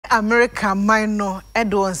America minor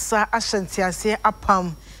Edwonsa Ashantiase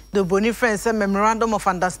apam the boni friends memorandum of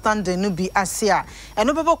understanding no be asia and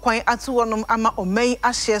no babo kwan atu wonom ama omei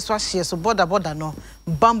ahye so border no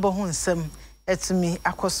bambo ho nsem etumi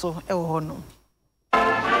akoso ewo ho no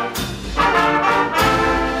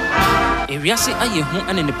Ewiase aye hu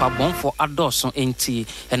ene nipa bonfo adoso enti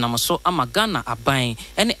enamso amagana aban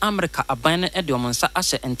ene America aban ne ede omonsa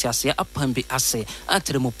ahye entiase apam bi ase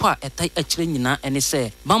atremopo a etai akire nyina ene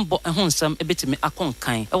se bambo ho nsem ebetimi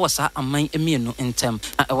akonkan ewo sa aman emienu entem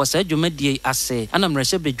na ewo sa adwumadie ase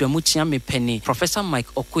anamrehye bedwamu tia mepeni Professor Mike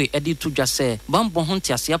Okwe ede tudwa se bambo ho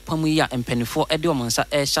entiase apam yi a empenifo ede omonsa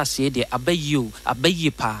ehya de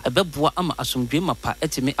abayipa ebeboa ama asomdwe mapa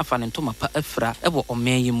etimi afanento mapa afra ewo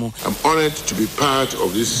omeyi mu. To be part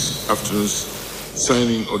of this afternoon's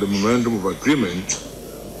signing of the Memorandum of Agreement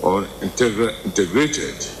on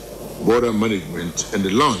Integrated Border Management and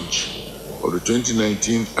the launch of the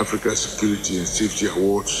 2019 Africa Security and Safety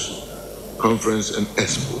Awards Conference and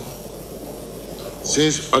Expo.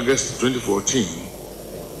 Since August 2014,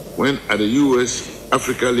 when at the U.S.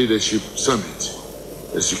 Africa Leadership Summit,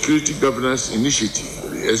 the Security Governance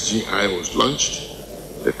Initiative, the SGI, was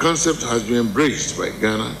launched, the concept has been embraced by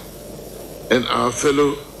Ghana and our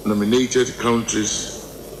fellow nominated countries,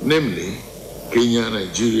 namely Kenya,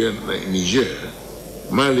 Nigeria, Niger,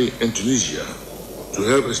 Mali, and Tunisia, to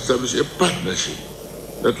help establish a partnership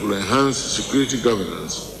that will enhance security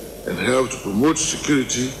governance and help to promote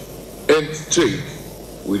security and trade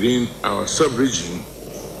within our sub-region,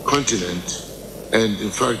 continent, and in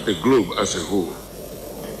fact the globe as a whole.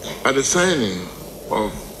 At the signing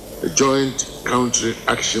of the Joint Country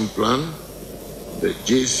Action Plan, the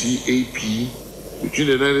JCAP, between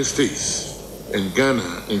the United States and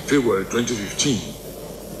Ghana in February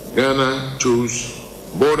 2015, Ghana chose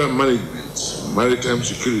border management, maritime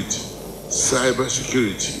security, cyber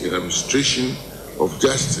security, and administration of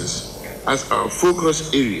justice as our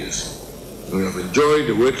focus areas. We have enjoyed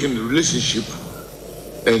the working relationship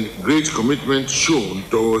and great commitment shown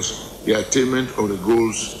towards the attainment of the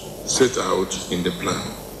goals set out in the plan.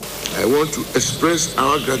 I want to express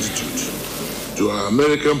our gratitude to our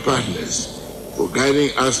American partners for guiding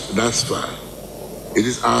us thus far. It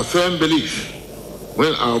is our firm belief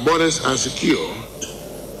when our borders are secure,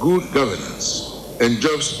 good governance and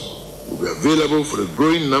jobs will be available for the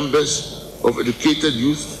growing numbers of educated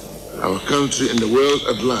youth, our country and the world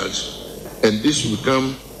at large, and this will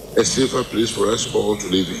become a safer place for us all to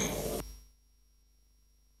live in.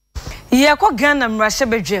 Yako Ghana mrashe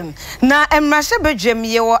bedwem na mrashe bedwem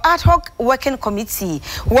ye wo ad hoc working committee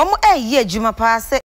wo mo juma pa se